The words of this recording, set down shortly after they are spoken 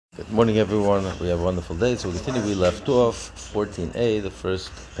Good morning, everyone. We have a wonderful day. So we continue. We left off 14a, the first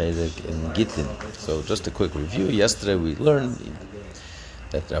Perek in Gittin. So just a quick review. Yesterday we learned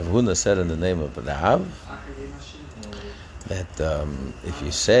that Rav Huna said in the name of Rav that if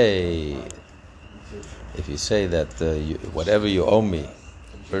you say that whatever you owe me,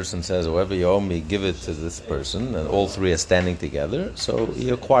 the person says whatever you owe me, give it to this person, and all three are standing together, so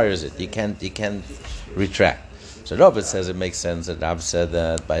he acquires it. You can't retract. So Rav says it makes sense that Rav said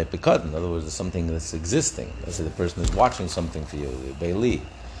that by a pikad. In other words, it's something that's existing. Let's say the person is watching something for you, the Baili.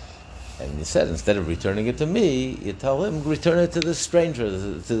 And he said, instead of returning it to me, you tell him, return it to this stranger,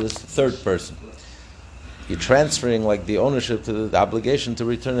 to this third person. You're transferring like the ownership to the obligation to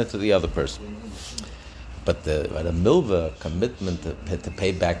return it to the other person. But the milva commitment to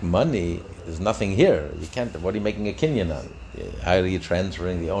pay back money, there's nothing here. You can't. What are you making a kinyan on? How are you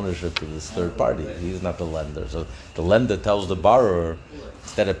transferring the ownership to this third party? He's not the lender. So the lender tells the borrower,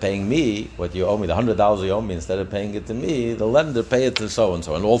 instead of paying me what you owe me, the $100 you owe me, instead of paying it to me, the lender pay it to so and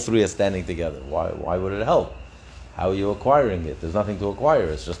so, and all three are standing together. Why would it help? How are you acquiring it? There's nothing to acquire.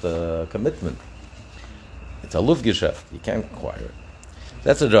 It's just a commitment. It's a lufgeschäft. You can't acquire it.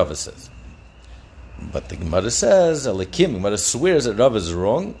 That's what Rava says. But the Gemara says, Alikim, Gemara swears that Rav is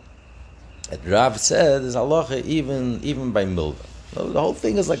wrong. That Rav said is halacha even by milva. The whole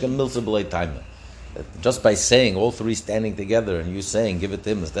thing is like a milsa b'lei taima. Just by saying all three standing together and you saying give it to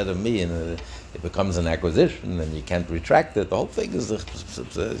him instead of me, and it becomes an acquisition and you can't retract it. The whole thing is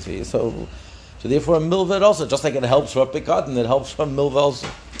so therefore a milva also, just like it helps for a pikad and it helps for a milva also.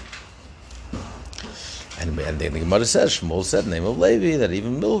 And then the Gemara says, Shmuel said, name of Levi, that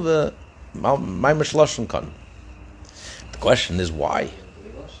even milva my mishloshim kan. The question is why?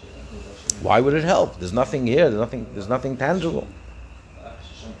 Why would it help? There's nothing here. There's nothing tangible.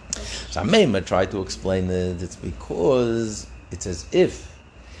 So Ameima tried to explain it. It's because it's as if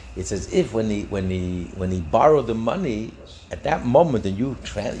when he borrowed the money at that moment, and you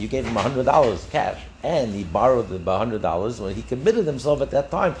gave him $100 cash, and he borrowed the $100 when he committed himself at that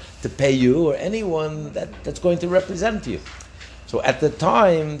time to pay you or anyone that's going to represent you. So at the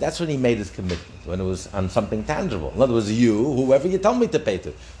time, that's when he made his commitment, when it was on something tangible. In other words, whoever you tell me to pay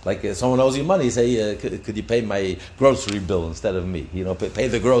to. Like someone owes you money, say, could you pay my grocery bill instead of me? Pay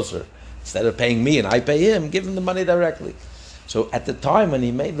the grocer. Instead of paying me and I pay him, give him the money directly. So at the time when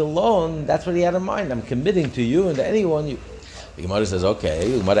he made the loan, that's what he had in mind. I'm committing to you and to anyone. The Gemara says,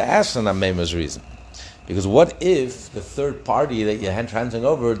 okay, the Gemara asks on Amema's reason. Because what if the third party that you're transferring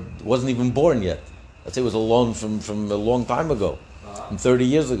over wasn't even born yet? Let's say it was a loan from a long time ago, from 30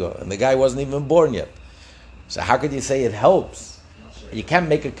 years ago, and the guy wasn't even born yet. So how could you say it helps? You can't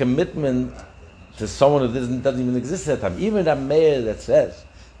make a commitment to someone who doesn't even exist at that time. Even that mayor that says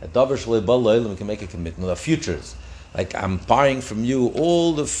that Davar Shalei Bal Lo'elam can make a commitment of futures. Like, I'm buying from you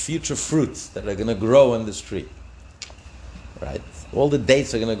all the future fruits that are going to grow on this tree. Right? All the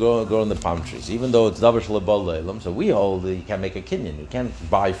dates are going to grow on the palm trees, even though it's davar shel bal le'olam. So we hold that you can't make a kinyan. You can't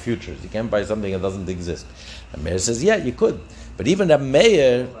buy futures. You can't buy something that doesn't exist. The mayor says, yeah, you could. But even the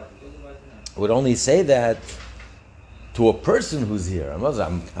mayor would only say that to a person who's here.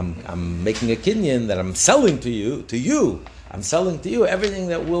 I'm making a kinyan that I'm selling to you. I'm selling to you everything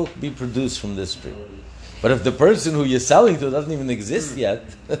that will be produced from this tree. But if the person who you're selling to doesn't even exist yet,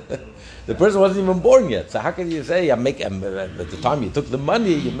 the person wasn't even born yet. So how can you say, at the time you took the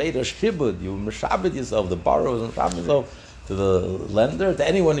money, you made a shibud, you meshabed yourself, the borrower and yourself to the lender, to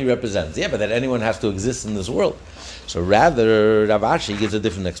anyone he represents. Yeah, but that anyone has to exist in this world. So rather, Rav Ashi gives a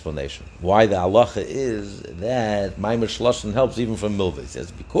different explanation. Why the halacha is that Maimer Shloshin helps even from milva. He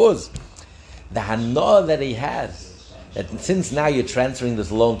says, because the hana that he has, that since now you're transferring this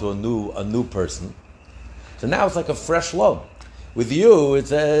loan to a new person, so now it's like a fresh loan. With you,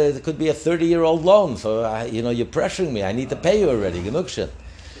 it could be a 30-year-old loan. So you're pressuring me. I need to pay you already. Genukshin.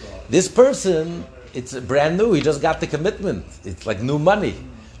 This person, it's brand new. He just got the commitment. It's like new money.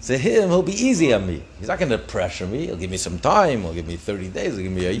 So he'll be easy on me. He's not going to pressure me. He'll give me some time. He'll give me 30 days. He'll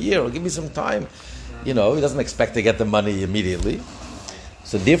give me a year. He'll give me some time. He doesn't expect to get the money immediately.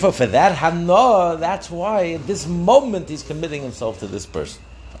 So therefore, for that hana, that's why at this moment he's committing himself to this person.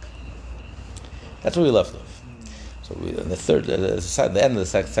 That's where we left off. So in the end of the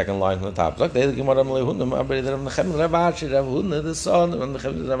second line from the top,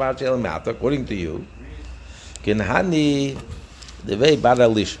 according to you,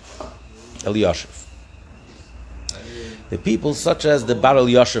 the people such as the Bar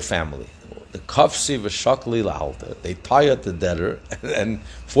Elyashiv family, the Kafsi v'Shakli la'alter, they tie up the debtor and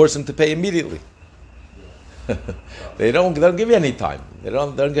force him to pay immediately. They don't give you any time. They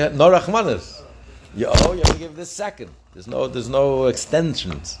don't get no rachmanis. You have to give this second. There's no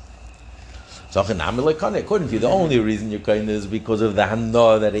extensions. So according to you, the only reason you're kind is because of the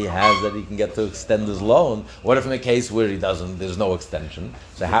hana that he has, that he can get to extend his loan. What if in a case where he doesn't, there's no extension?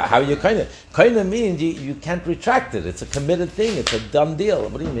 So how are you kind of? Kind of means you can't retract it. It's a committed thing. It's a done deal.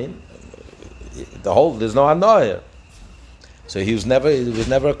 What do you mean? There's no hana here. So he was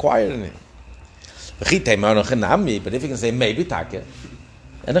never acquired anything. But if you can say maybe take.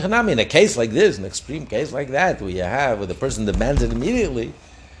 And in a case like this, an extreme case like that, where the person demands it immediately.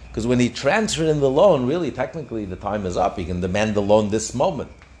 Because when he transferred in the loan, really, technically, the time is up. He can demand the loan this moment.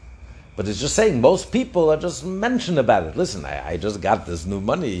 But it's just saying, most people are just mention about it. Listen, I just got this new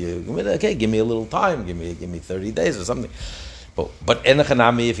money. Okay, give me a little time. Give me 30 days or something. But in a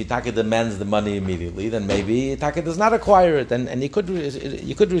chanami, if Itaka demands the money immediately, then maybe Itaka does not acquire it, and you could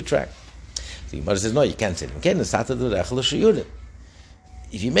retract. So Gemara says, no, you can't say it.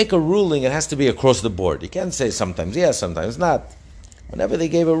 If you make a ruling, it has to be across the board. You can't say sometimes yes, sometimes not. Whenever they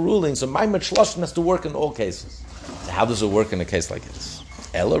gave a ruling, so my Shloshim has to work in all cases. So how does it work in a case like this?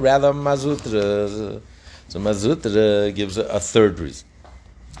 Ella rather Mazutra. So Mazutra gives a third reason.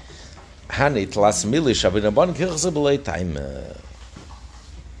 Hani tlas milish abinabon kirchse time.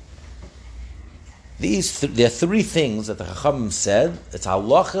 There are three things that the Chacham said. It's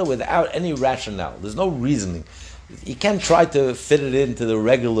halacha without any rationale. There's no reasoning. You can't try to fit it into the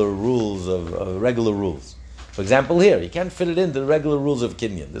regular rules of regular rules. For example, here, you can't fit it into the regular rules of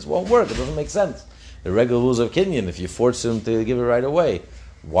Kinyan. This won't work. It doesn't make sense. The regular rules of Kinyan, if you force him to give it right away,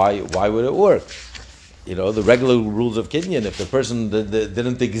 why would it work? The regular rules of Kinyan, if the person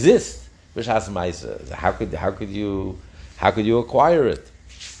didn't exist, how could you acquire it?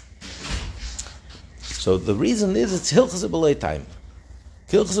 So the reason is it's hilchas b'lei time.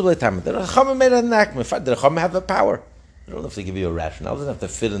 Hilchas b'lei time. The Chacham made a knack. In fact, the Chacham have the power. They don't have to give you a rationale. It doesn't have to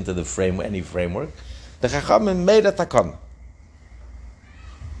fit into the any framework. The Chacham made a takon.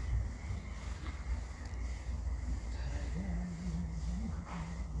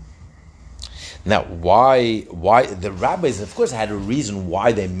 Now, why the rabbis, of course, had a reason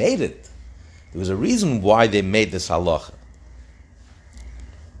why they made it. There was a reason why they made this halacha.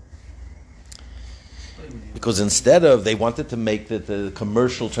 Because instead of, they wanted to make the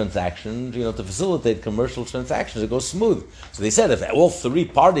commercial transactions, to facilitate commercial transactions, to go smooth. So they said if all three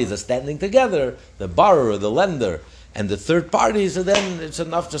parties are standing together, the borrower, the lender, and the third party, so then it's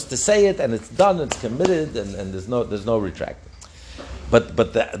enough just to say it, and it's done, it's committed, and there's no retracting. But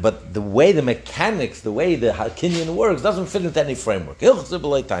the way the mechanics, the way the Kinyan works, doesn't fit into any framework.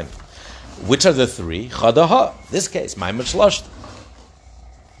 Which are the three? Chadaha. This case, Maimed Shloshta.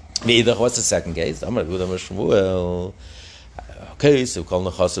 What's the second case? Okay, so call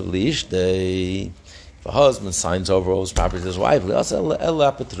nechasav liishtei. If a husband signs over all his property to his wife,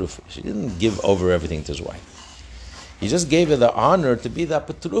 she didn't give over everything to his wife. He just gave her the honor to be the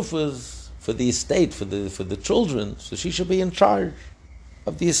apatrufas for the estate, for the children, so she should be in charge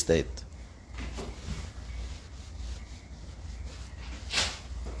of the estate.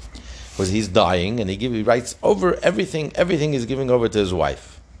 Because he's dying, and he writes over everything he's giving over to his wife.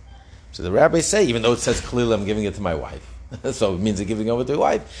 So the rabbis say, even though it says clearly I'm giving it to my wife, so it means he's giving over to his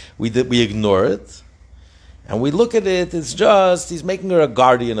wife, we ignore it, and we look at it, it's just, he's making her a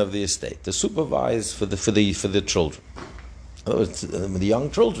guardian of the estate, to supervise for the children. In other words, the young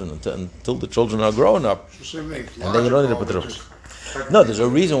children, until the children are grown up, and then you don't need to put it over. No, there's a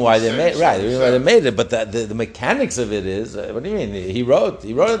reason why they made it, but the mechanics of it is, what do you mean? He wrote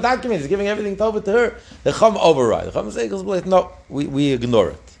a document, he's giving everything over to her. The Chum override. The Chum says, no, we ignore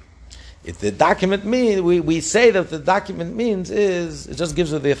it. If the document means, we say that the document means is, it just gives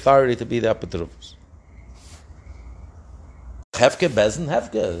her the authority to be the apatrufus. Hefke, Bezin,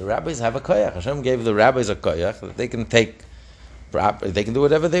 Hefke. The rabbis have a koyach. Hashem gave the rabbis a koyach that they can take, they can do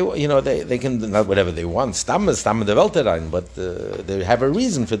whatever they want, they can, not whatever they want, stammen the Welterein, but they have a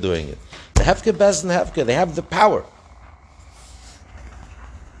reason for doing it. The Hefke, Bezin, Hefke, they have the power.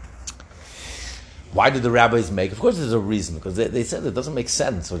 Why did the rabbis make? Of course, there's a reason, because they said it doesn't make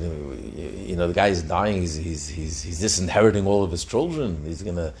sense. The guy is dying. He's disinheriting all of his children.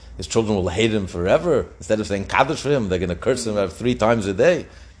 His children will hate him forever. Instead of saying kaddish for him, they're going to curse him 3 times a day.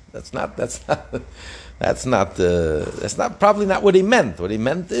 That's probably not what he meant. What he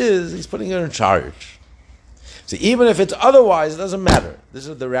meant is he's putting her in charge. So even if it's otherwise, it doesn't matter. This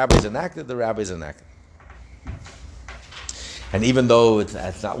is the rabbis enacted. The rabbis enacted. And even though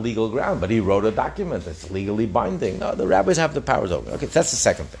it's not legal ground, but he wrote a document that's legally binding. No, the rabbis have the powers over. Okay, that's the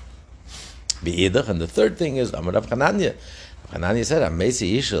second thing. Be'idach, and the third thing is Amar Rav Chananya. Chananya said,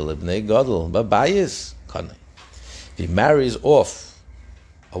 "Amesi isha lebnei gadol babayis kanei." If he marries off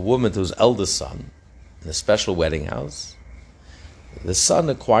a woman to his eldest son, in a special wedding house, the son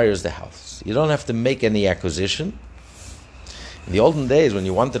acquires the house. You don't have to make any acquisition. In the olden days, when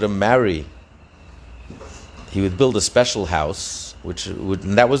you wanted to marry, he would build a special house,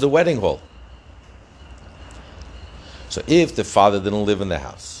 and that was the wedding hall. So if the father didn't live in the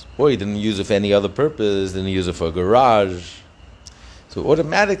house, or he didn't use it for any other purpose, didn't use it for a garage, so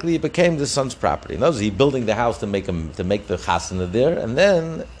automatically it became the son's property. In other words, he's building the house to make the chasana there, and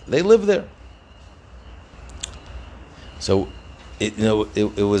then they live there. So,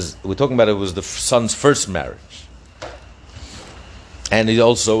 it was, we're talking about it was the son's first marriage. And it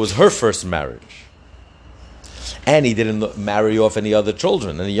also was her first marriage. And he didn't marry off any other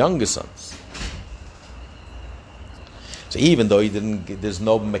children, any younger sons. So even though there's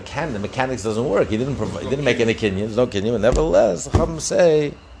no the mechanics doesn't work. He didn't make any kinyan, there's no kinyan, but nevertheless, the Chacham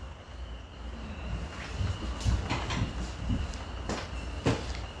say,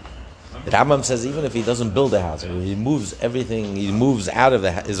 the Rambam says even if he doesn't build a house, he moves everything, he moves out of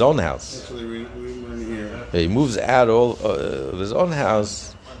his own house. He moves out all of his own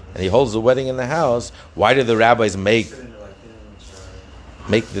house, and he holds the wedding in the house. Why did the rabbis make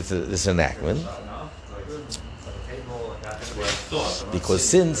this enactment? Because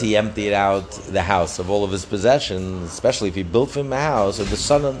since he emptied out the house of all of his possessions, especially if he built for him a house, so the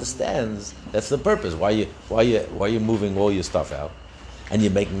son understands that's the purpose. Why you moving all your stuff out, and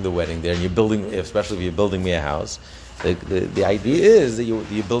you're making the wedding there, and you're building, especially if you're building me a house. The idea is that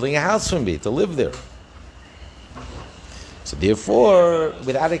you're building a house for me to live there. So therefore,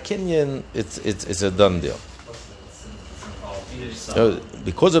 without a kinyan, it's a done deal. So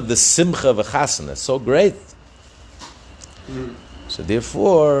because of the simcha of a chasana, it's so great. So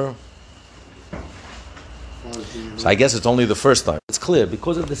therefore, I guess it's only the first time. It's clear,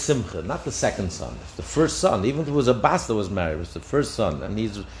 because of the simcha, not the second son. It's the first son. Even if it was a bas that was married, it's the first son. And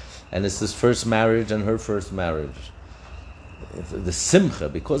it's his first marriage and her first marriage. It's the simcha,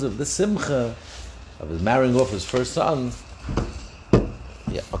 because of the simcha of his marrying off his first son,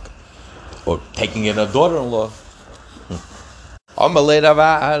 yeah, okay. Or taking in a daughter-in-law. Amalei Rav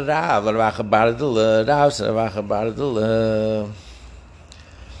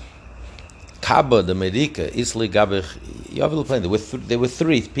Kaba the Medika Isli Gabich Yavel playing. There were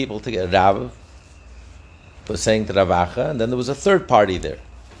three people together. Rav was saying to Ravacha, and then there was a third party there.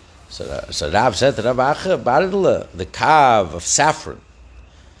 So Rav said to Ravacha, Baradula, the kav of saffron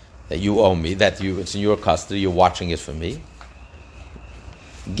that you owe me, it's in your custody, you're watching it for me.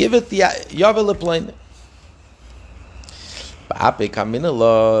 Give it the Yavel playing. I'm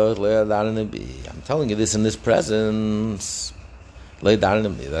telling you this in this presence,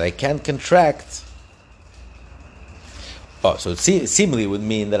 that I can't contract. Oh, so it seemingly would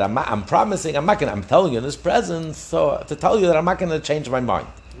mean that I'm promising, I'm telling you in this presence, so to tell you that I'm not going to change my mind.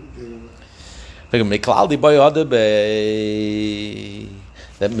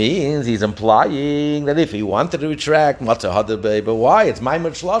 That means he's implying that if he wanted to retract, but why? It's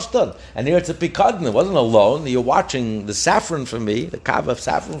Maimon Shloshtan. And here it's a pikadon. It wasn't a loan. You're watching the saffron for me, the kav of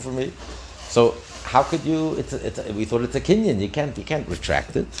saffron for me. So how could you? We thought it's a kinyan. You can't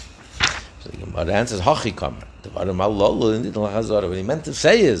retract it. So the Gemara answers, Hachikamer. What he meant to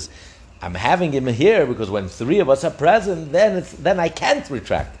say is, I'm having him here because when three of us are present, then I can't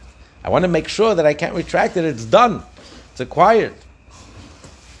retract it. I want to make sure that I can't retract it. It's done. It's acquired.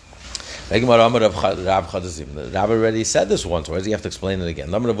 Rav already said this once. Why does he have to explain it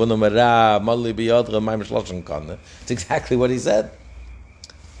again? It's exactly what he said.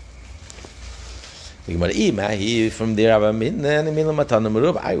 From there, I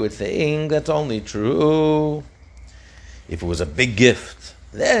would think that's only true if it was a big gift.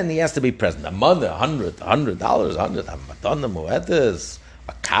 Then he has to be present. A money, $100,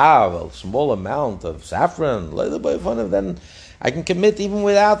 a kav, a small amount of saffron. Then I can commit even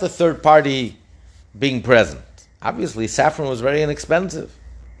without the third party being present. Obviously, saffron was very inexpensive.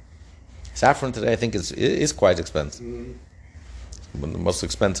 Saffron today, I think, is quite expensive. One of the most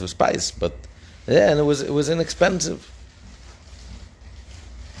expensive spice, but yeah, and it was inexpensive.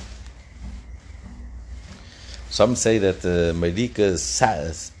 Some say that Medika is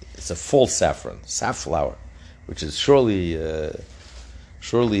a false saffron, safflower, which is surely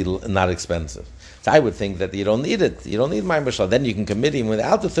not expensive. So I would think that you don't need it. You don't need Mayim B'Shal. Then you can commit him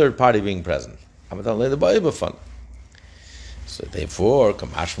without the third party being present. So therefore,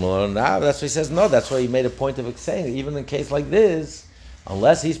 that's why he says no. That's why he made a point of saying even in a case like this,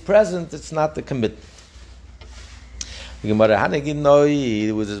 unless he's present, it's not the commitment. There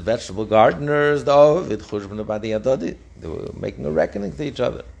was his vegetable gardeners, they were making a reckoning to each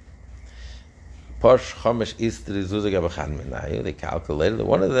other. Posh Chomesh Istri Zuzah Gabachan Minayu. They calculated that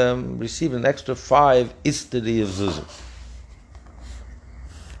one of them received an extra 5 Istri of Zuzah.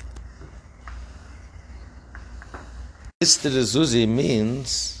 Istri Zuzi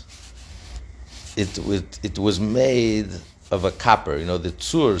means it was made of a copper. You know, the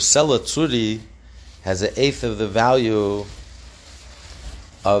tzur, Sela Tzuri, has an eighth of the value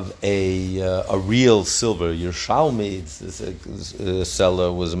of a real silver. Yerushalmi,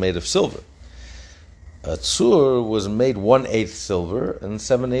 Sela was made of silver. A tzur was made 1/8 silver and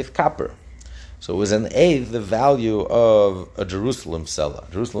 7/8 copper. So it was an eighth the value of a Jerusalem Sela.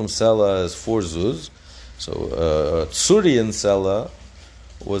 Jerusalem Sela is 4 zuz. So a Tzurian Sela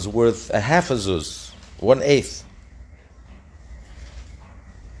was worth a half a zuz, 1/8.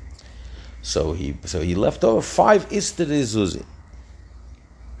 So he left over 5 isteri zuzi.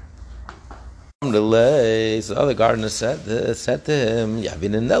 So the other gardener said to him, give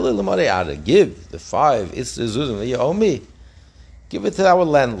the 5 isteri zuzim that you owe me, give it to our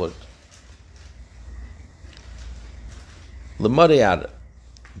landlord.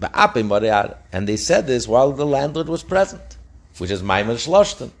 And they said this while the landlord was present, which is Maimon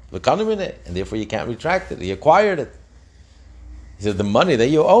Shloshtan, and therefore you can't retract it. He acquired it. He said, the money that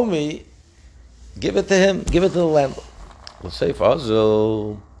you owe me, give it to him, give it to the landlord. We'll say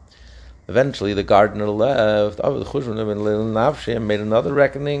Fazil. Eventually the gardener left, and made another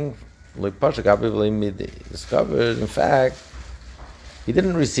reckoning. Discovered, in fact, he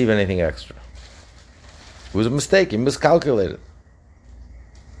didn't receive anything extra. It was a mistake, he miscalculated.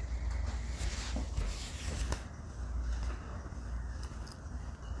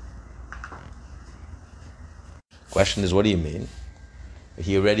 Question is, what do you mean?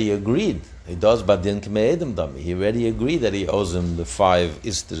 He already agreed. He does badin k'me'edim dami. He already agreed that he owes him the 5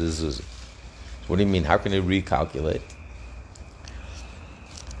 ister zuzah. So what do you mean? How can he recalculate?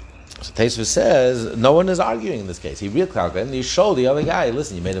 So Tosfos says no one is arguing in this case. He recalculated and he showed the other guy,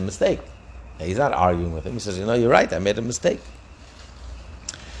 listen, you made a mistake. And he's not arguing with him. He says, you're right, I made a mistake.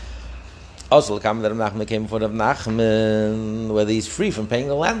 Also, the comment that Nachman came in front of Nachman, whether he's free from paying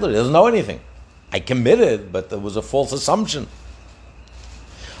the landlord. He doesn't know anything. I committed, but there was a false assumption.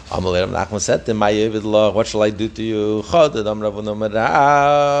 Nachman said to him, what shall I do to you? Ravuna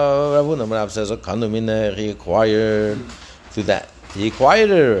says, he acquired through that. He acquired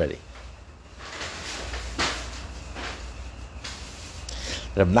it already.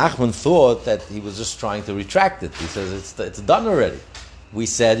 Rab Nachman thought that he was just trying to retract it. He says, it's done already. We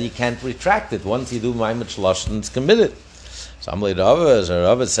said he can't retract it. Once you do Maimet Shloshtan, it's committed. So Amalei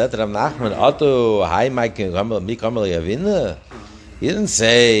Rava said to Rab Nachman, he didn't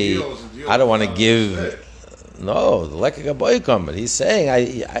say, I don't want to give. No, the Lekka Boy comment. He's saying,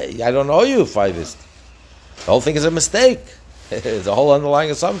 I don't owe you 5 ist. The whole thing is a mistake. The whole underlying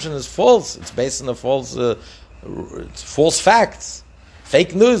assumption is false. It's based on a false facts,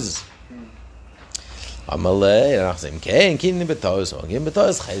 fake news. Amalei, in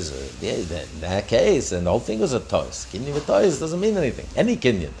that case, and the whole thing was a tois. Kinyan b'tois doesn't mean anything. Any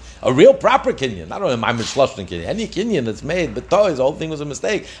kinyan, a real proper kinyan, not only my mishloshtin kinyan, any kinyan that's made b'tois, the whole thing was a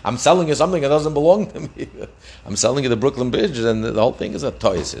mistake. I'm selling you something that doesn't belong to me. I'm selling you the Brooklyn Bridge, and the whole thing is a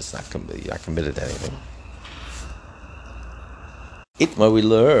tois. It's not you're not committed to anything. Itma we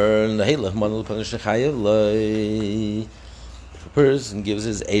learn. If a person gives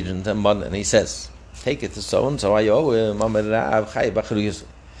his agent a money and he says, take it to so and so, I owe him.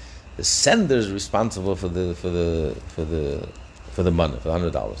 The sender is responsible for the money, for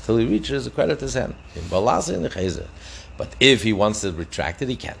 $100, till he reaches the creditor's hand. But if he wants to retract it,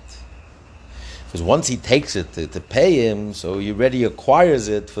 he can't. Because once he takes it to pay him, so he already acquires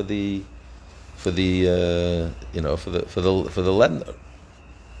it for the lender.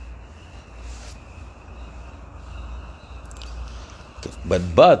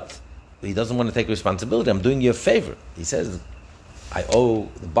 But he doesn't want to take responsibility. I'm doing you a favor. He says, the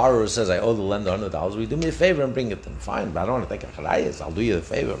borrower says, I owe the lender $100. Will you do me a favor and bring it to him? Fine, but I don't want to take achrayas. I'll do you the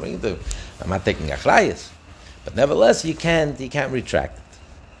favor, bring it to him. I'm not taking achrayas. But nevertheless, you can't retract it.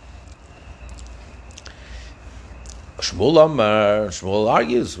 Shmuel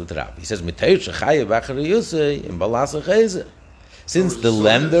argues with Rab. He says, since the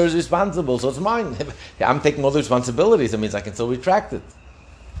lender is responsible, so it's mine. I'm taking all the responsibilities. That means I can still retract it.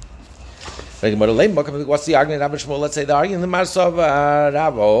 What's the argument, Rabbi Shmuel? Let's say the argument in the Marsav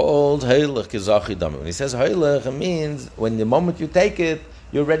Rab old Heilich Kizachi Dami. When he says Heilich, it means when the moment you take it,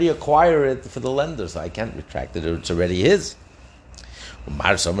 you already acquire it for the lender, so I can't retract it. It's already his.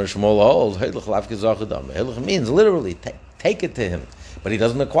 Heilich means literally take it to him, but he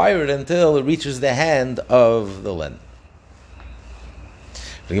doesn't acquire it until it reaches the hand of the lender.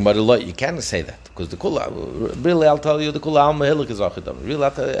 You can't say that because the kula. Really, I'll tell you the kula alma hilik is achidam. Really,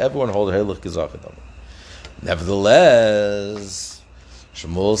 everyone holds hilik is achidam. Nevertheless,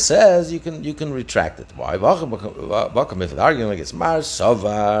 Shmuel says you can retract it. Why? If the argument is mar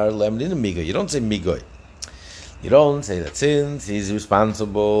savar lemdin migoy, you don't say migoy. You don't say that since he's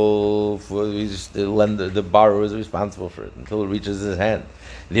responsible for the lender, the borrower is responsible for it until it reaches his hand.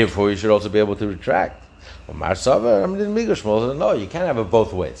 Therefore, you should also be able to retract. Mar savar lemdin migoy. Shmuel says no, you can't have it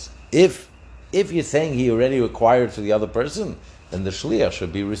both ways. If you're saying he already acquired to the other person, then the shliach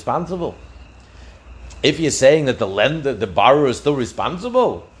should be responsible. If you're saying that the borrower is still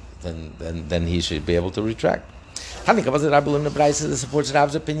responsible, then he should be able to retract. This supports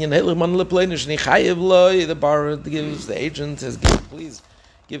Rav's opinion. The borrower gives, the agent says, please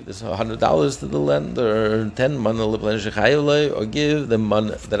give this $100 to the lender, or 10 or give the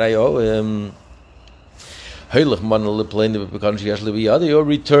money that I owe him. Or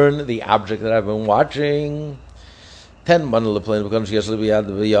return the object that I've been watching. 10 or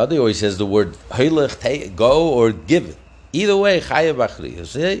he says the word go or give it. Either way, you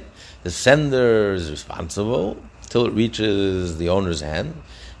see, the sender is responsible till it reaches the owner's hand.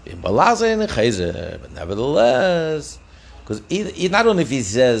 But nevertheless, because not only if he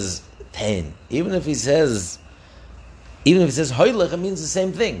says 10, even if he says hoylech, it means the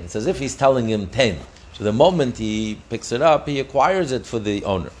same thing. It's as if he's telling him 10. So the moment he picks it up, he acquires it for the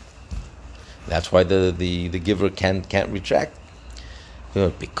owner. That's why the giver can't retract.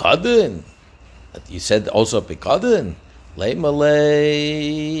 Pikadin. You said also pikadin.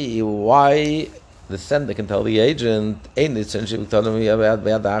 Why the sender can tell the agent? He doesn't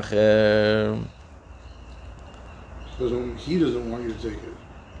want you to take it.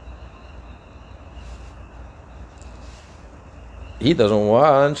 He doesn't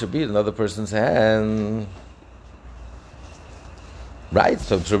want to be in another person's hand. Right,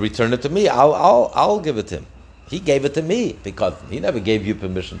 so to return it to me, I'll give it to him. He gave it to me because he never gave you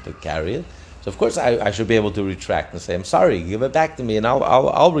permission to carry it. So of course I should be able to retract and say, I'm sorry, give it back to me, and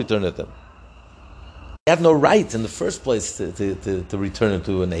I'll return it to him. He had no right in the first place to return it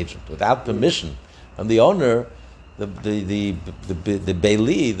to an agent without permission from the owner. The Baili,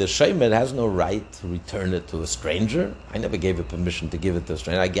 the Shemer, has no right to return it to a stranger. I never gave you permission to give it to a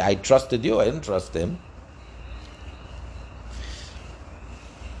stranger. I trusted you. I didn't trust him.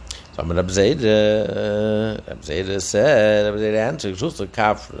 So Rabbi Zayda said, answered,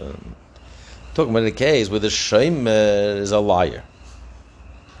 talking about the case where the Shemer is a liar.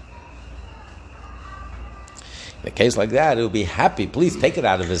 In a case like that, he will be happy. Please take it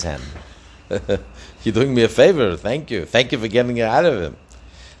out of his hand. You're doing me a favor. Thank you. Thank you for getting it out of him.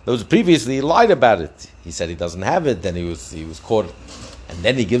 Those previously he lied about it. He said he doesn't have it. Then he was caught, and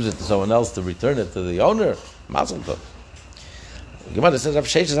then he gives it to someone else to return it to the owner. Mazel tov. Gemara says Rav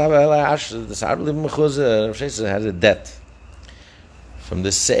Sheshes had a debt from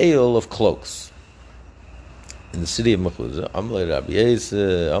the sale of cloaks in the city of Mechuzah.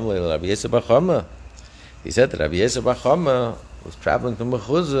 He said that Rabbi Yisrael Bar Chama was traveling to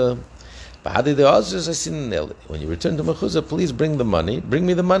Mechuzah. When you return to Mechuzah, please bring the money. Bring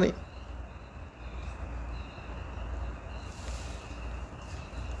me the money.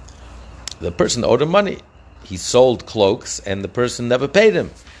 The person owed him money. He sold cloaks, and the person never paid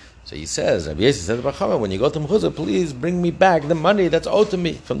him. So he says, Rabbi Yisrael said, when you go to Mechuzah, please bring me back the money that's owed to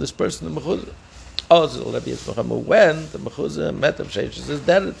me from this person in Mechuzah. Also, Rabbi Yisrael went to Mechuzah, met Rav Sheshes'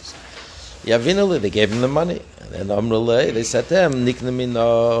 debtors. Yavinali, they gave him the money. And then Amrullah, they said to him,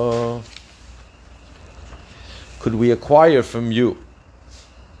 Niknamino, could we acquire from you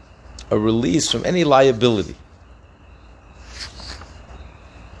a release from any liability?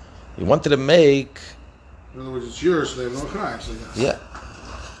 He wanted to make... In other words, it's yours, so they have no cracks. Yeah.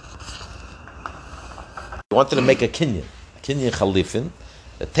 He wanted to make a kinyan chalifin,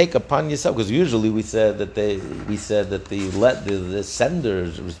 that take upon yourself, because usually we said that the sender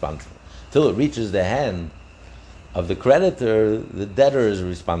is responsible. Till it reaches the hand of the creditor, the debtor is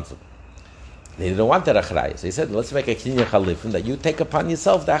responsible. They didn't want that achrayas. They said, let's make a kinyan chalifin, that you take upon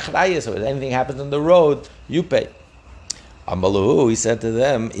yourself the achrayas, so if anything happens on the road, you pay. Amalahu, he said to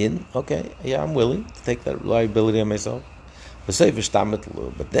them, okay, yeah, I'm willing to take that liability on myself.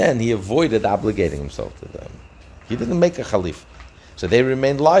 But then he avoided obligating himself to them. He didn't make a chalif. So they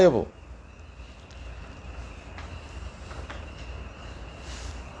remained liable.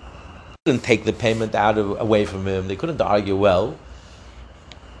 They couldn't take the payment away from him. They couldn't argue, well,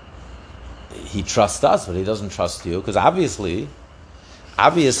 he trusts us, but he doesn't trust you, because obviously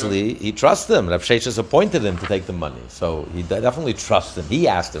he trusts them. Rav Sheshes appointed him to take the money, so he definitely trusts him. He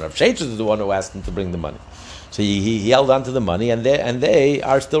asked him. Rav Sheshes is the one who asked him to bring the money. So he held on to the money, and they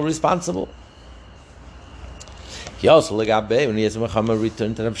are still responsible. He also legabe when Yisrael Muhammad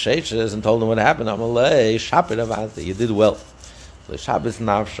returned to Rav Sheshes and told him what happened. Amalei Shapir Avante, you did well. So Shabbos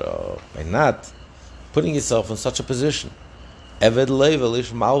Nafsho, by not putting yourself in such a position. Eved Level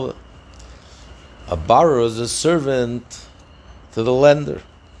Ish Malva. A borrower is a servant to the lender.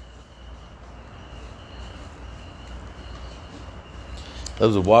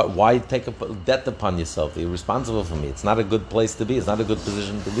 Why take a debt upon yourself? You're responsible for me. It's not a good place to be. It's not a good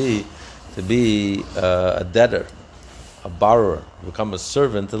position to be a debtor, a borrower, become a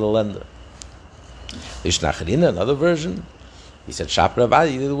servant to the lender. Another version, he said, "Shapra,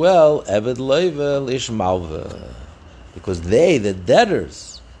 you did well. Eved loivel ish malva," because they, the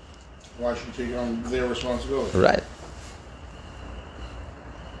debtors. Why should you take on their responsibility? Right.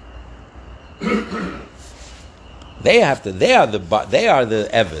 They are the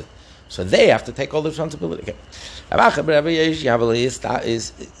Eved, so they have to take all the responsibility. Okay. The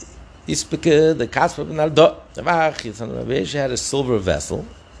Kasper had a silver vessel.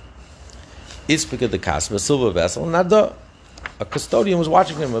 Ispika the Kasper, a silver vessel. Nado, a custodian was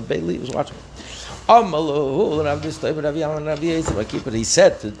watching him. A bailey was watching him. He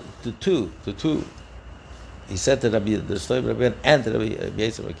said to two. He said to Rabbi the slave Rabbi and to Rabbi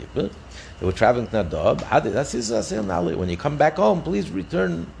Yisrael Kippur, they were traveling to Nadab. When you come back home, please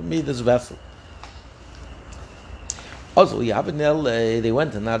return me this vessel. Also, they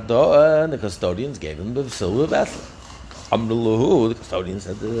went to Nadab, and the custodians gave him the silver vessel. The custodian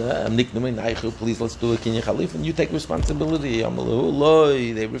said, please let's do a Kinyan Khalif, and you take responsibility.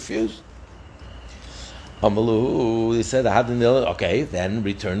 They refused. They said, okay, then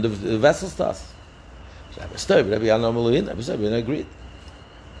return the vessels to us. Rabbi agreed.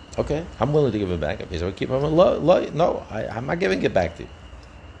 Okay, I'm willing to give it back. No, I'm not giving it back to you.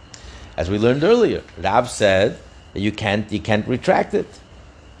 As we learned earlier, Rav said that you can't retract it.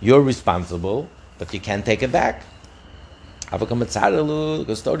 You're responsible, but you can't take it back. The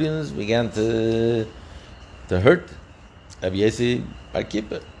custodians began to hurt Rabbi Yossi Bar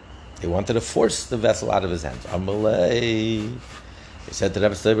Kippur. They wanted to force the vessel out of his hands. He said to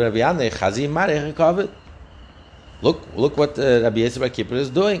Rabbi Yanne, look what Rabbi Yossi Bar Kippur is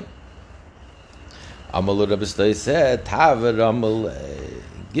doing. Amalu Rabbi Stoi said,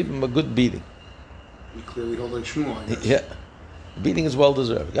 give him a good beating. You clearly hold like Shmuel, I guess. Yeah, the beating is well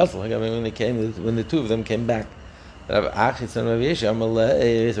deserved. When the two of them came back, Rabbi Achitz and Rabbi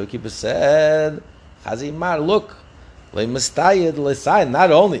Yossi, Bar Kippur said, look,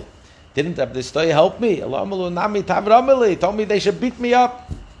 not only didn't Rabbi Stoi help me, he told me they should beat me up.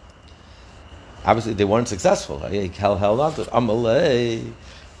 Obviously, they weren't successful. He held on to it. Amalei.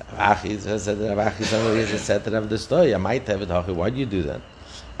 Said to Rabbi Stoi, I might have it. Why do you do that?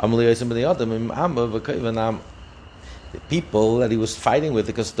 The people that he was fighting with,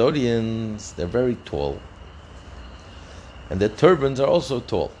 the custodians, they're very tall. And their turbans are also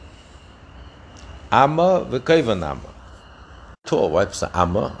tall. Amma v'kayvanama. Tall. What's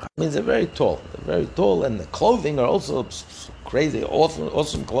Amma? It means they're very tall. They're very tall, and the clothing are also crazy,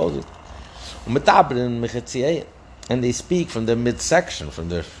 awesome clothing. And they speak from their midsection, from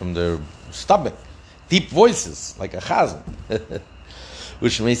their stomach, deep voices like a chazan,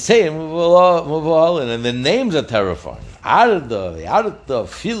 which may say and the names are terrifying. Arda,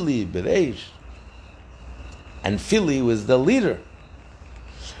 Fili, Bereish, and Fili was the leader.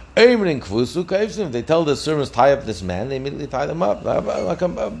 If they tell the servants tie up this man, they immediately tie them up like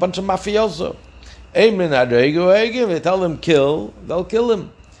a bunch of mafioso. If they tell them kill, they'll kill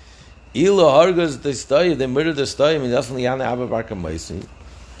him. They murdered the Stoi.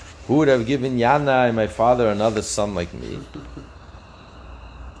 Who would have given Yana, my father, another son like me?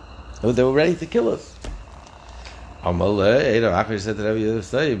 They were ready to kill us. Are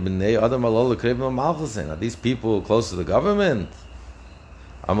these people close to the government?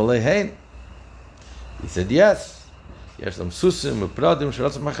 He said, yes. They have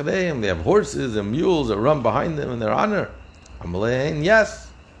horses and mules that run behind them in their honor. Yes.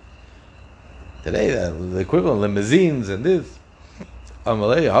 Today, the equivalent limousines and this. If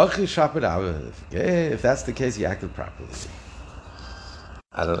that's the case, he acted properly.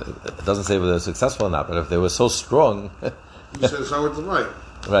 It doesn't say whether they're successful or not, but if they were so strong. He says how it's right.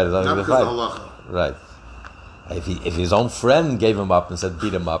 Right, not the because fight. of halacha. Right. If his own friend gave him up and said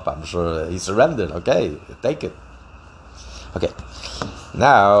beat him up, I'm sure he surrendered. Okay, take it. Okay.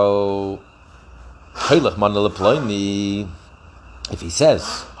 Now, if he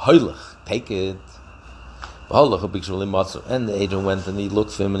says, take it. And the agent went and he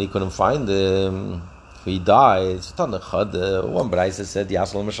looked for him and he couldn't find him. He died. One Braisa said,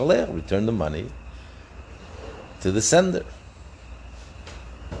 return the money. to the sender.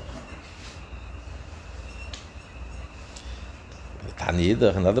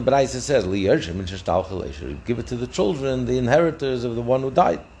 Another Braisa says, give it to the children, the inheritors of the one who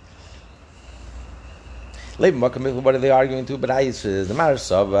died. What are they arguing to? Braisa, the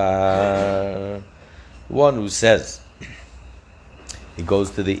Marsava, one who says he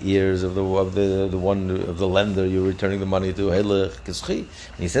goes to the ears of the lender you're returning the money to. And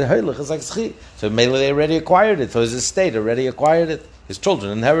he said Heilich is like Schi. So maybe they already acquired it. So his estate already acquired it. His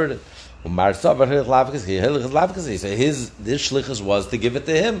children inherited it. So his shlichus was to give it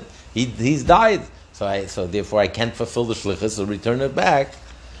to him. He's died. So therefore I can't fulfill the shlichus, so return it back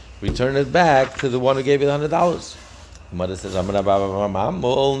to the one who gave you the $100. The mother says, no,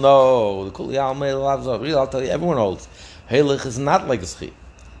 I'll tell you, everyone holds. Heilich is not like a Schi.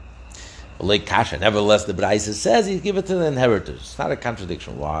 Like Kasha, nevertheless, the Braisa says he give it to the inheritors. It's not a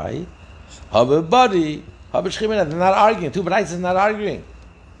contradiction. Why? They're not arguing. Two Braisas not arguing.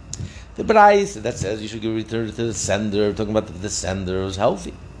 The Braisa that says you should return it to the sender, talking about the sender was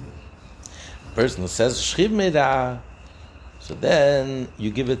healthy. The person who says Shchimeda, so then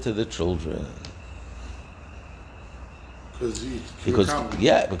you give it to the children.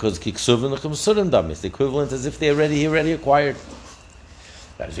 Because kiksuvin it's the equivalent as if he already acquired.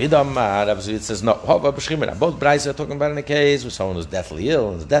 It says no. Both Braisa are talking about in a case where someone was deathly ill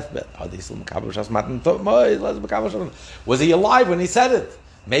on his deathbed. Was he alive when he said it?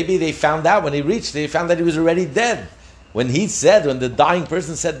 Maybe they found out when he reached. They found that he was already dead. When the dying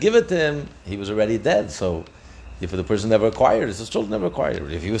person said, "Give it to him," he was already dead. So, if the person never acquired it, his children never acquired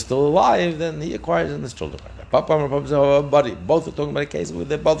it. If he was still alive, then he acquired it and his children acquired it. Papa and Papa, buddy, both are talking about a case where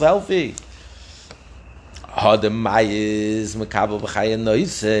they're both healthy. One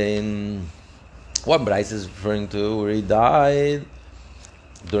Bryce is referring to where he died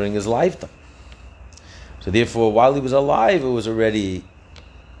during his lifetime. So therefore, while he was alive, it was already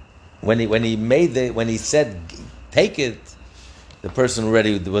when he said take it, the person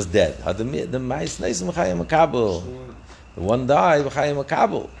already was dead. The one died.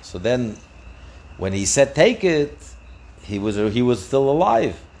 So then, when he said take it, he was still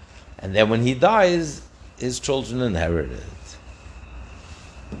alive, and then when he dies, his children inherit it.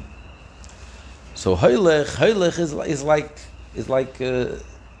 So heilig is like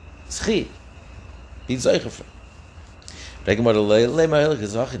Schi. He's zeicher. Let's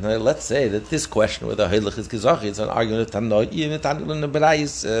say that this question whether heilig is gezachi, it's an argument of Tanoim in the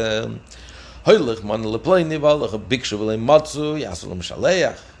Berais. Heilig man lepleini valach a bikshu v'lei matzu yasulum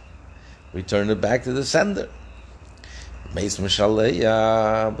shaleach. Return it back to the sender. Meis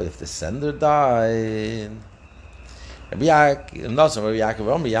mishaleach, but if the sender died, Rabbi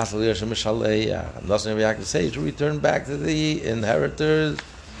Yaakov says to return back to the inheritors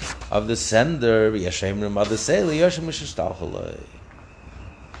of the sender. To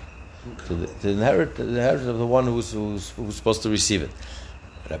the inheritors of the one who's supposed to receive it.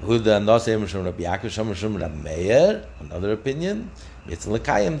 Another opinion, you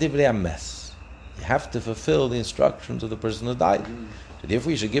have to fulfill the instructions of the person who died. So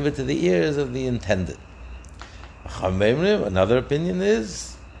therefore you should give it to the ears of the intended. Another opinion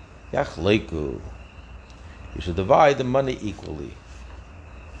is you should divide the money equally.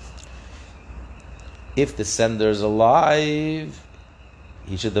 If the sender is alive,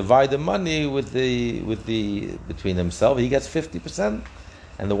 he should divide the money between himself. He gets 50%,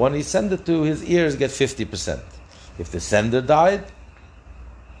 and the one he sent it to, his ears get 50%. If the sender died,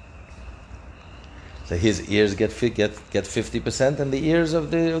 so his ears get 50%, and the ears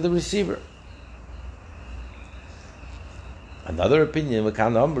of the receiver. Another opinion, in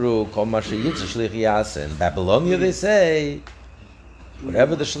Babylonia they say,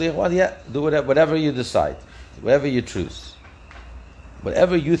 whatever the shliach wants, do whatever you decide, whatever you choose,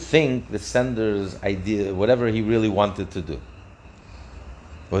 whatever you think the sender's idea, whatever he really wanted to do.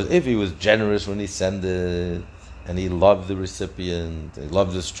 Because if he was generous when he sent it, and he loved the recipient, he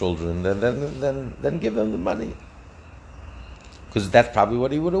loved his children, then give him the money, because that's probably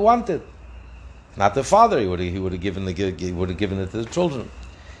what he would have wanted. Not the father, he would have given it to the children.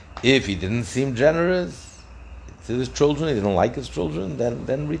 If he didn't seem generous to his children, he didn't like his children,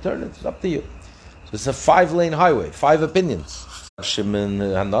 then return it. It's up to you. So it's a 5-lane highway, 5 opinions. Shimon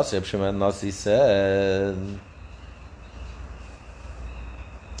Hanasi said,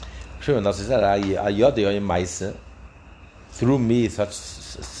 through me,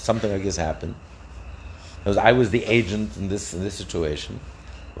 something like this happened. I was the agent in this situation.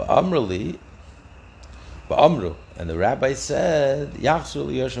 And the rabbi said,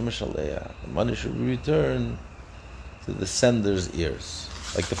 the money should be returned to the sender's ears,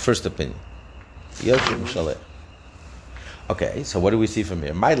 like the first opinion. Okay, so what do we see from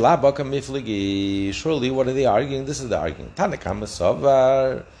here? My labaka mifligi. Surely, what are they arguing? This is the argument. Tanakama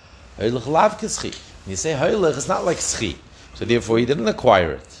savar. Heilig lav kischi. You say heilig is not like schi, so therefore he didn't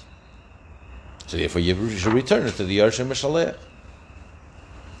acquire it. So therefore you should return it to the Yarshim Mishalech.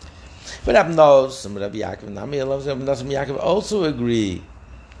 But Rabbi knows, and Rabbi Yaakov, Nami Yaakov also agree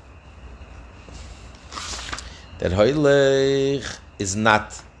that heilig is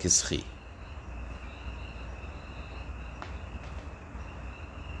not kischi.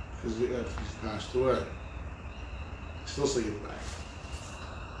 Because if he's passed away, still say it back.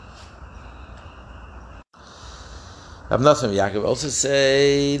 Rabbi Nosson Yaakov also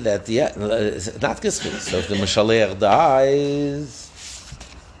say that it's not kischi. So if the Mishalech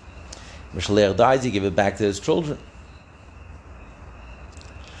dies, he give it back to his children.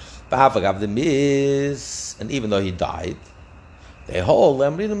 And even though he died, they hold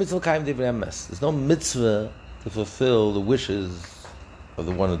there's no mitzvah to fulfill the wishes of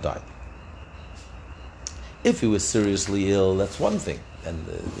the one who died. If he was seriously ill, that's one thing. And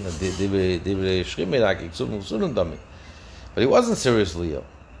but he wasn't seriously ill.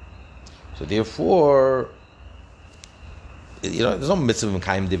 So therefore, there's no mitzvah of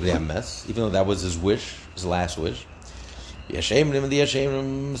Mekayim Divrei Hames, even though that was his wish, his last wish. The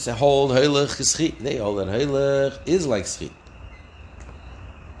Yashemrim say hold heilig is schi. They hold that heilig is like schi.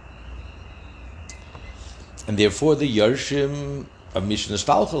 And therefore the Yarshim of Mishnah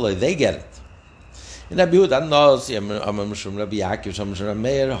Shtalchalei, they get it. And Rabbi Yehuda knows, Rabbi Yaakov, Rabbi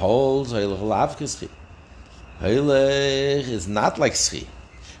Meir holds heilig lav kischi. Heilig is not like schi.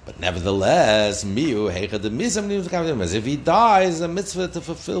 But nevertheless, if he dies, a mitzvah to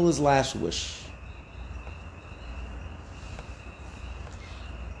fulfill his last wish.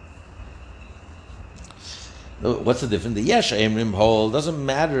 What's the difference? The Yesh Emrim hold doesn't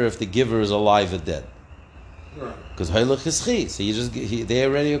matter if the giver is alive or dead, because heilig is chi, so they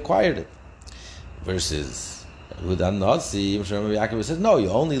already acquired it. Versus Hudan Nasi, Yaakov says, no, you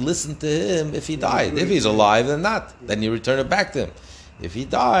only listen to him if he died. If he's alive, then not. Then you return it back to him. If he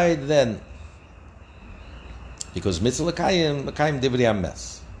died, then because mitzvah l'kayim divrei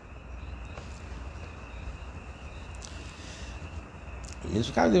hames.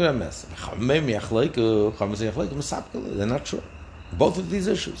 They're not sure. Both of these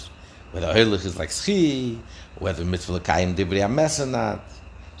issues, whether heilig is like schi, whether mitzvah l'kayim divrei hames or not.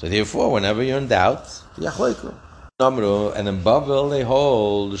 So therefore, whenever you're in doubt, yachleiku. And in Bavel they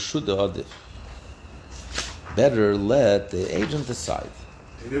hold shuda adif. Better let the agent decide.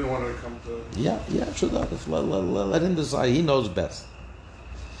 He didn't want to come to. Shuda adif. Let him decide. He knows best.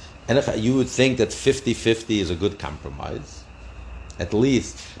 And if you would think that 50-50 is a good compromise, at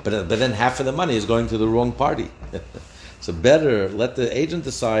least. But then half of the money is going to the wrong party. So better let the agent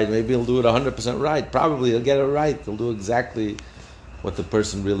decide. Maybe he'll do it 100% right. Probably he'll get it right. He'll do exactly what the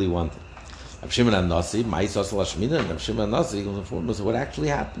person really wanted. Reb Shimon HaNasi, Ma'isas Lashmina, and Reb Shimon HaNasi goes informed us what actually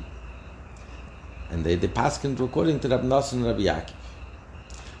happened. And they passed it according to Reb Nosson and Rabbi Yaakov.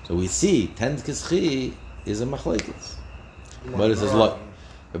 So we see, Tend Kischi is a machlekes. But it says, look,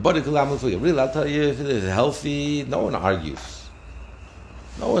 really, I'll tell you, if it is healthy, no one argues.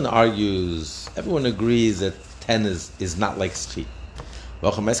 Everyone agrees that 10 is not like Schi. The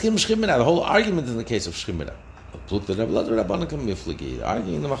whole argument in the case of Shchimira.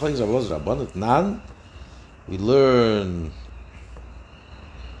 Arguing the machlekes Rabbanon Nan, we learn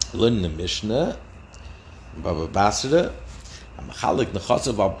in the Mishnah, Baba Basra,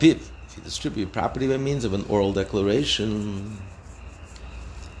 if you distribute property by means of an oral declaration,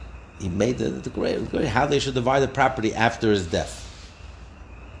 he made the great how they should divide the property after his death.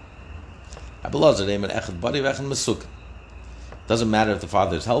 Doesn't matter if the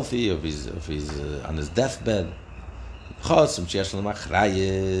father is healthy, if he's on his deathbed. If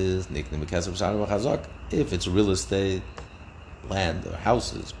it's real estate, land or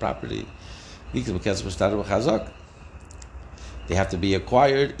houses, property, they have to be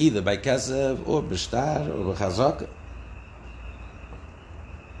acquired either by kesef or b'shtar or b'chazak.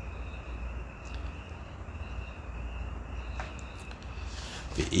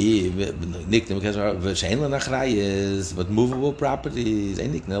 But movable properties, you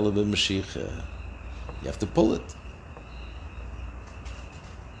have to pull it.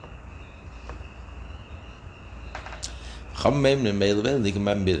 No,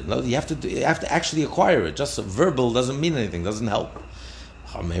 you have to actually acquire it. Just verbal doesn't mean anything, doesn't help.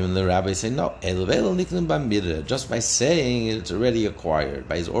 And the rabbis say no. Just by saying it's already acquired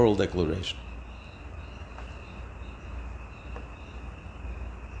by his oral declaration.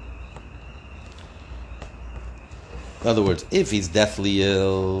 In other words, if he's deathly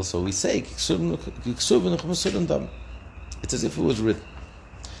ill, so we say It's as if it was written.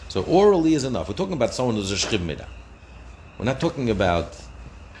 So orally is enough. We're talking about someone who's a shchiv midah. We're not talking about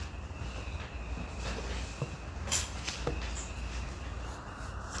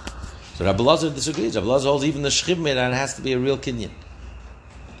so Rabbi Lazar disagrees. Rabbi Lazar holds even the shchiv midah has to be a real kinyan.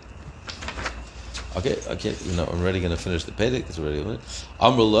 Okay, I'm already going to finish the Pedic. It's already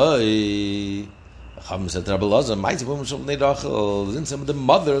Amrullah. Chacham said to Rabbi Lazar, "Mighty woman shel bnei Rachel, isn't some of the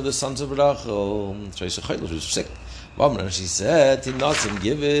mother of the sons of Rachel? She was sick. And she said, Tinasin,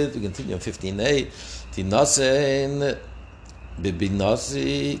 give it." We continue on 15a. Tinasin,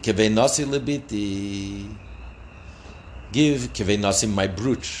 bibinasi, kevenasi lebiti. Give kevenasi my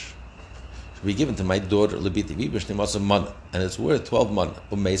brooch. Should be given to my daughter lebiti. Vibishnim also mana, and it's worth 12 mana.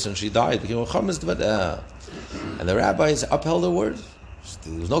 But Mason, she died. And the rabbis upheld her word.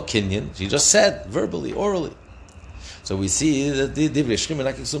 There was no kinyan. She just said verbally, orally. So we see that the Divrei Shchim and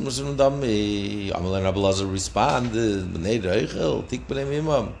Akik Sumar Dami. Amal and Rabbi Lazar responded, Bnei Rachel, Tik Bnei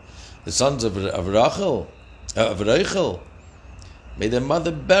Mimam, the sons of Rachel, may their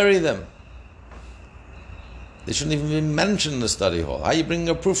mother bury them. They shouldn't even be mentioned in the study hall. How are you bringing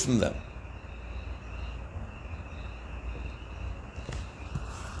a proof from them?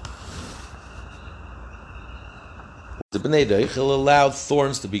 The Bnei Rachel allowed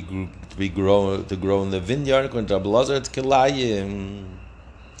thorns to grow in the vineyard. According to Rabbi Lazar, it's kilayim.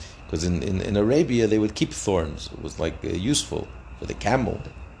 Because in Arabia they would keep thorns. It was like useful for the camel.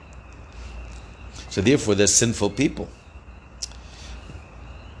 So therefore they're sinful people.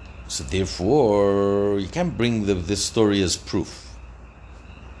 So therefore you can't bring this story as proof.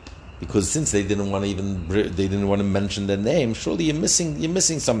 Because since they didn't want to mention their name, surely you're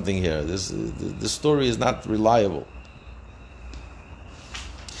missing something here. The story is not reliable.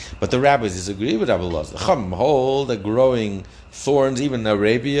 But the rabbis disagree with Rabbi Lazar. Chum hold that growing thorns, even in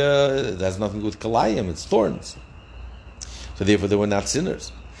Arabia, that has nothing to do with kalayim, it's thorns. So therefore they were not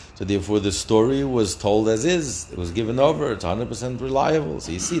sinners. So therefore the story was told as is. It was given over. It's 100% reliable.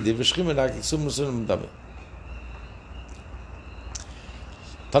 So you see, we learned the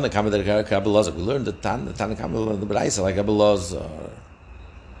Tanakama, the Braisa, like Rabbi Lazar.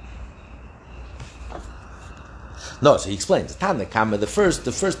 No, so he explains. Tanakama, the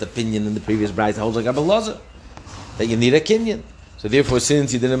first opinion in the previous Braisa holds like Rabbi Lazar, that you need a kinyan. So therefore,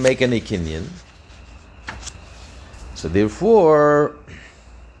 since you didn't make any kinyan, so therefore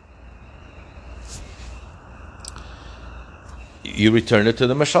you return it to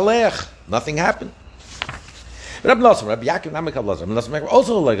the Mashalech. Nothing happened. Rabbi Lazar, Rabbi Yaakov, Rabbi Lazar,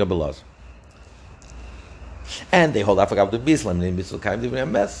 also like Rabbi Lazar. And they hold Afagav the Bislam, in Mitzvah Kaim Divrei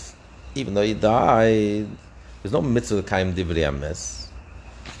Ames. Even though he died, there's no Mitzvah Kaim Divrei Ames.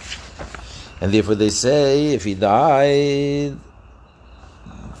 And therefore they say, if he died,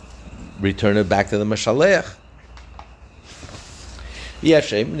 return it back to the Mashalech.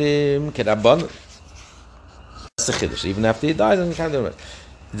 Yeshemrim Kedabon. That's the Chiddush. Even after he dies,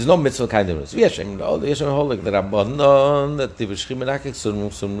 there's no Mitzvah Kaim Divrei Ames. Yeshemrim hold like the Rabbanon, that Divrei Shchim and Akik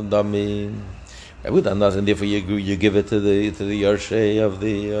Sum Dami. And therefore you give it to the Yershe of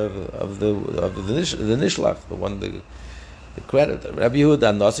the Nishlach, the one the credit. Rabbi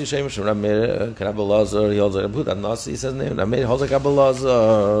Yehuda Nasi Shemesh Ramir Rabbi Lazar, he holds like Rabbi Yehuda Nasi, he says name Ramir holds like Rabbi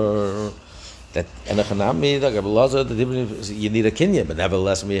Lazar. That Enochanami, the Rabbi Lazar, you need a kinyan, but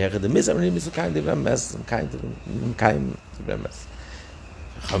nevertheless we have the mitzvah kind of mess, kind of mess.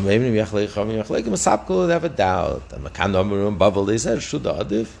 Chamim Yachlei they have a doubt. And Makan Amru Bavel they said Shuda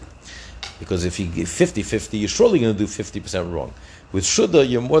Adif. Because if you give 50-50, you're surely going to do 50% wrong. With Shuddha,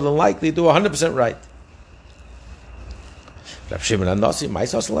 you're more than likely to do 100% right. Rav Shimon HaNasi,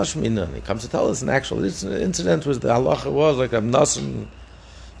 Ma'asas Lashmina, and he comes to tell us an actual incident was the halacha was like Rav Nasan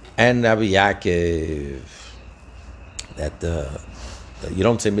and Rabbi Yaakov that you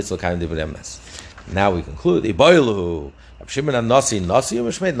don't say mitzvah kaim divrei emes. Now we conclude Iboilu. Rav Shimon HaNasi, Nasi or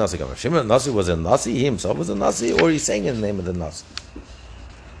Mishmeid Nasi? Rav Shimon HaNasi was a Nasi, he himself was a Nasi, or he's saying in the name of the Nasi.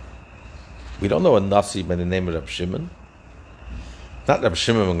 We don't know a Nasi by the name of Rab Shimon. Not Rab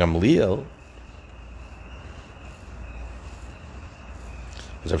Shimon Gamliel.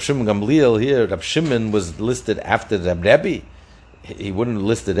 Rab Shimon Gamliel here, Rab Shimon was listed after Rab Rebbe. He wouldn't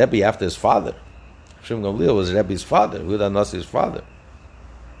list the Rebbe after his father. Rab Shimon Gamliel was Rebbe's father, Huda Nasi's father.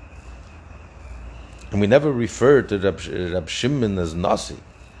 And we never refer to Rab Shimon as Nasi.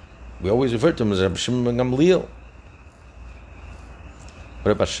 We always refer to him as Rab Shimon Gamliel.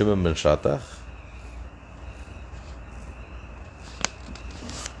 What about Shimon ben Shatach?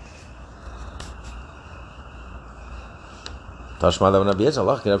 Tashma Lav Nabi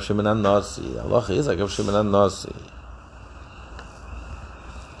Allah Rab Shimon HaNasi. Allah is like Rab Shimon HaNasi.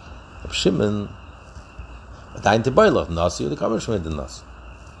 Rab Shimon, Adayin Teboilach, Nasi, or the Kamer Shemay the Nasi.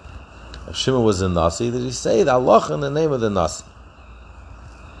 If Shimon was a Nasi, did he say the Allah in the name of the Nasi?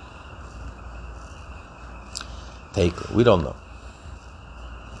 We don't know.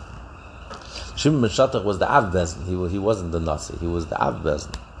 Shimon ben Shatach was the Av Bezin. He wasn't the Nasi. He was the Av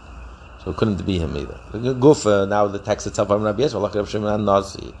Bezin. So it couldn't be him either. Gufa, now the text itself, Allah Shimon and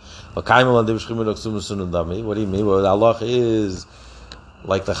Nasi. What do you mean? Well, Allah is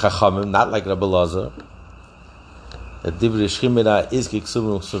like the Chachamim, not like Rabbi Lazar. That Divrei Shchimera is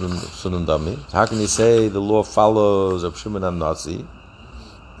Kiksum Sunum Dami. How can you say the law follows Rabbi Shimon and Nasi?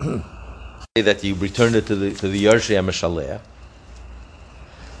 That you returned it to the Yarshei HaMeshaleh.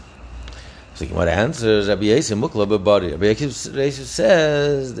 So what answers Rabbi Yosef Mukla B'Bari. Rabbi Yosef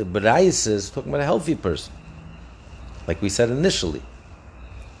says the B'Rais is talking about a healthy person, like we said initially.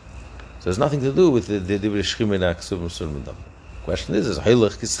 So there's nothing to do with the Divrei Shchimera Ksuvim Sunum Dami. Question is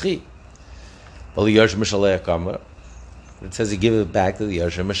Haylech Kischi. Well, the Yarshei HaMeshaleh Kamer. It says he give it back to the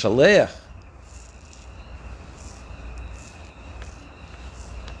Yarshei HaMeshaleh.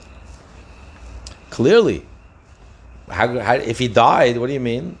 Clearly, how, if he died, what do you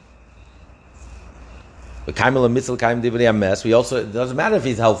mean? We also, it doesn't matter if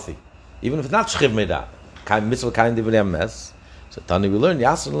he's healthy, even if it's not shchiv meida. So Tani we learn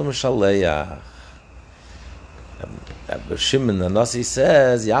Yasser l'Meshaleach. Shimon the Nasi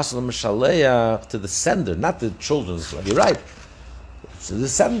says Yasser l'Meshaleach to the sender, not the children's blood. You're right, it's to the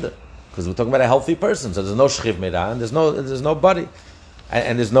sender, because we're talking about a healthy person. So there's no shchiv meida, and there's no body.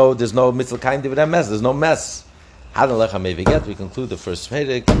 And there's no mitzvah kind of mess. There's no mess. We conclude the first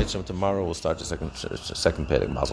Perek. Tomorrow we'll start the second Perek.